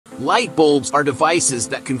Light bulbs are devices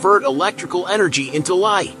that convert electrical energy into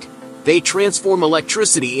light. They transform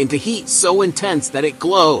electricity into heat so intense that it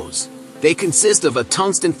glows. They consist of a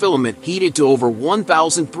tungsten filament heated to over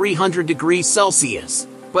 1,300 degrees Celsius.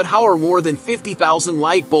 But how are more than 50,000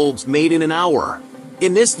 light bulbs made in an hour?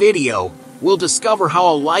 In this video, we'll discover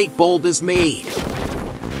how a light bulb is made.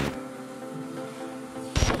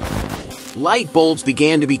 Light bulbs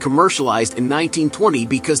began to be commercialized in 1920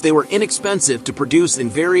 because they were inexpensive to produce in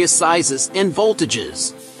various sizes and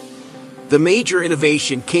voltages. The major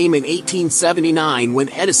innovation came in 1879 when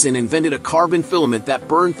Edison invented a carbon filament that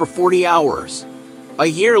burned for 40 hours. A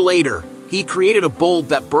year later, he created a bulb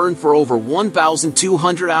that burned for over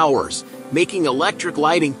 1,200 hours, making electric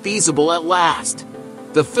lighting feasible at last.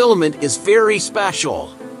 The filament is very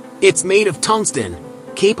special. It's made of tungsten,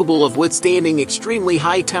 capable of withstanding extremely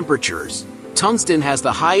high temperatures. Tungsten has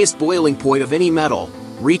the highest boiling point of any metal,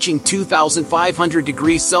 reaching 2,500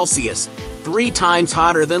 degrees Celsius, 3 times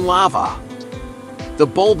hotter than lava. The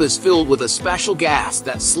bulb is filled with a special gas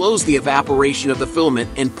that slows the evaporation of the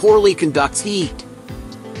filament and poorly conducts heat.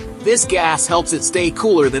 This gas helps it stay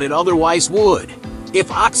cooler than it otherwise would.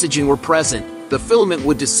 If oxygen were present, the filament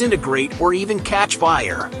would disintegrate or even catch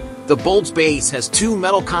fire. The bulb's base has 2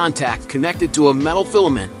 metal contacts connected to a metal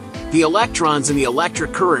filament. The electrons in the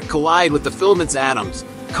electric current collide with the filament's atoms,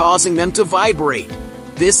 causing them to vibrate.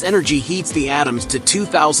 This energy heats the atoms to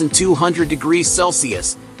 2,200 degrees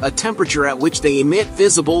Celsius, a temperature at which they emit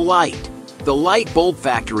visible light. The light bulb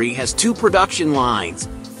factory has 2 production lines.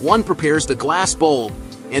 One prepares the glass bulb,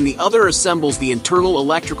 and the other assembles the internal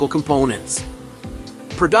electrical components.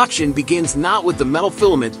 Production begins not with the metal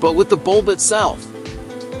filament but with the bulb itself.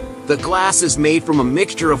 The glass is made from a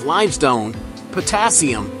mixture of limestone,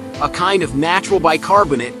 potassium, a kind of natural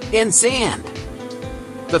bicarbonate, and sand.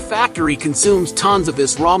 The factory consumes tons of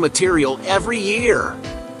this raw material every year.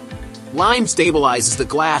 Lime stabilizes the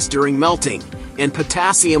glass during melting, and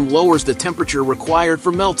potassium lowers the temperature required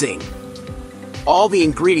for melting. All the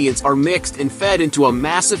ingredients are mixed and fed into a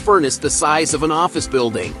massive furnace the size of an office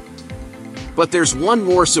building. But there's one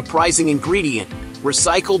more surprising ingredient: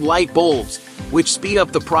 recycled light bulbs, which speed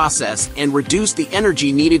up the process and reduce the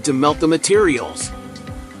energy needed to melt the materials.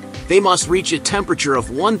 They must reach a temperature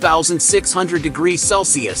of 1,600 degrees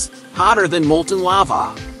Celsius, hotter than molten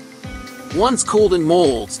lava. Once cooled in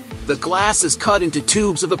molds, the glass is cut into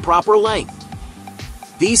tubes of the proper length.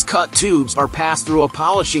 These cut tubes are passed through a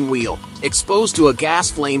polishing wheel, exposed to a gas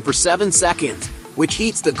flame for 7 seconds, which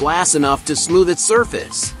heats the glass enough to smooth its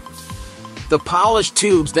surface. The polished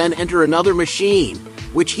tubes then enter another machine,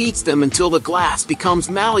 which heats them until the glass becomes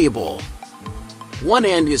malleable. One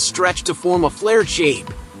end is stretched to form a flared shape.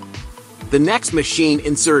 The next machine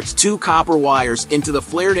inserts 2 copper wires into the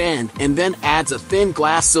flared end and then adds a thin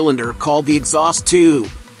glass cylinder called the exhaust tube.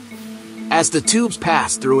 As the tubes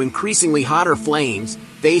pass through increasingly hotter flames,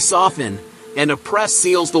 they soften, and a press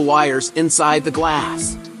seals the wires inside the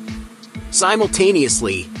glass.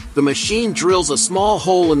 Simultaneously, the machine drills a small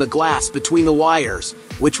hole in the glass between the wires,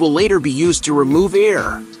 which will later be used to remove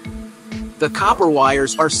air. The copper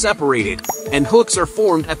wires are separated, and hooks are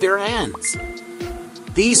formed at their ends.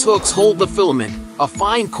 These hooks hold the filament, a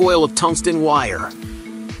fine coil of tungsten wire.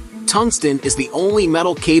 Tungsten is the only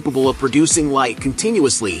metal capable of producing light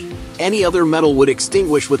continuously. Any other metal would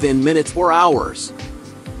extinguish within minutes or hours.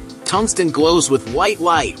 Tungsten glows with white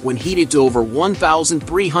light when heated to over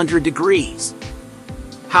 1,300 degrees.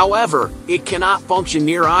 However, it cannot function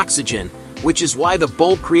near oxygen, which is why the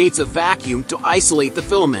bulb creates a vacuum to isolate the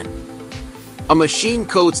filament. A machine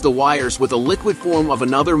coats the wires with a liquid form of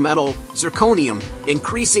another metal, zirconium,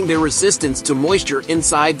 increasing their resistance to moisture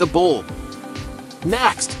inside the bulb.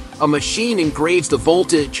 Next, a machine engraves the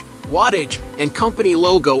voltage, wattage, and company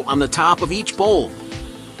logo on the top of each bulb.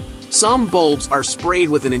 Some bulbs are sprayed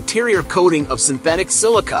with an interior coating of synthetic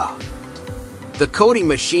silica. The coating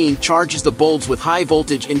machine charges the bulbs with high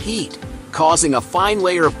voltage and heat, causing a fine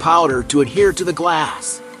layer of powder to adhere to the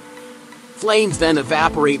glass. Flames then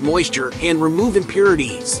evaporate moisture and remove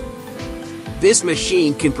impurities. This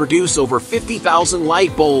machine can produce over 50,000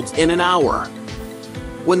 light bulbs in an hour.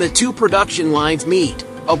 When the 2 production lines meet,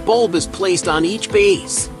 a bulb is placed on each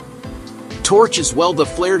base. Torches weld the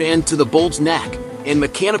flared end to the bulb's neck, and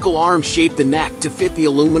mechanical arms shape the neck to fit the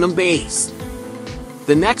aluminum base.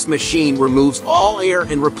 The next machine removes all air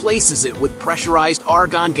and replaces it with pressurized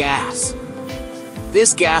argon gas.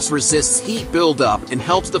 This gas resists heat buildup and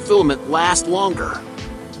helps the filament last longer.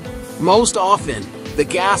 Most often, the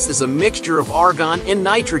gas is a mixture of argon and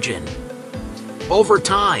nitrogen. Over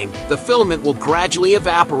time, the filament will gradually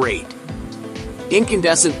evaporate.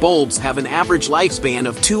 Incandescent bulbs have an average lifespan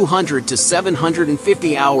of 200 to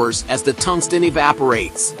 750 hours as the tungsten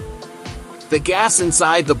evaporates. The gas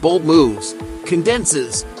inside the bulb moves,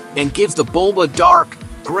 condenses, and gives the bulb a dark,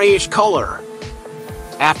 grayish color.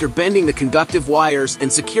 After bending the conductive wires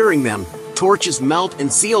and securing them, torches melt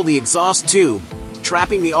and seal the exhaust tube,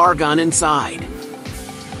 trapping the argon inside.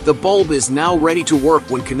 The bulb is now ready to work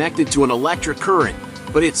when connected to an electric current,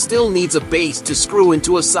 but it still needs a base to screw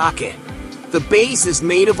into a socket. The base is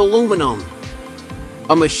made of aluminum.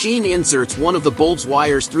 A machine inserts one of the bulb's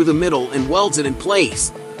wires through the middle and welds it in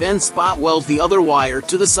place, then spot welds the other wire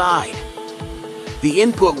to the side. The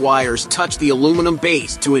input wires touch the aluminum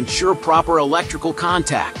base to ensure proper electrical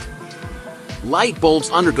contact. Light bulbs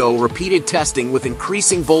undergo repeated testing with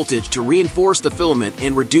increasing voltage to reinforce the filament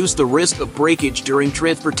and reduce the risk of breakage during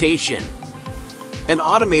transportation. An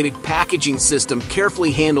automated packaging system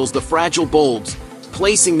carefully handles the fragile bulbs,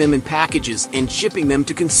 placing them in packages and shipping them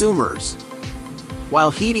to consumers. While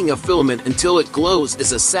heating a filament until it glows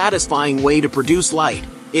is a satisfying way to produce light,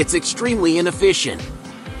 it's extremely inefficient.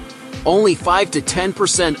 Only 5 to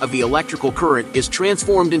 10% of the electrical current is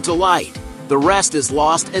transformed into light. The rest is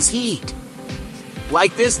lost as heat.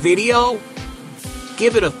 Like this video?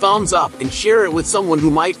 Give it a thumbs up and share it with someone who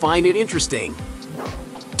might find it interesting.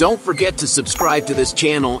 Don't forget to subscribe to this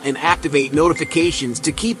channel and activate notifications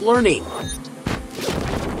to keep learning.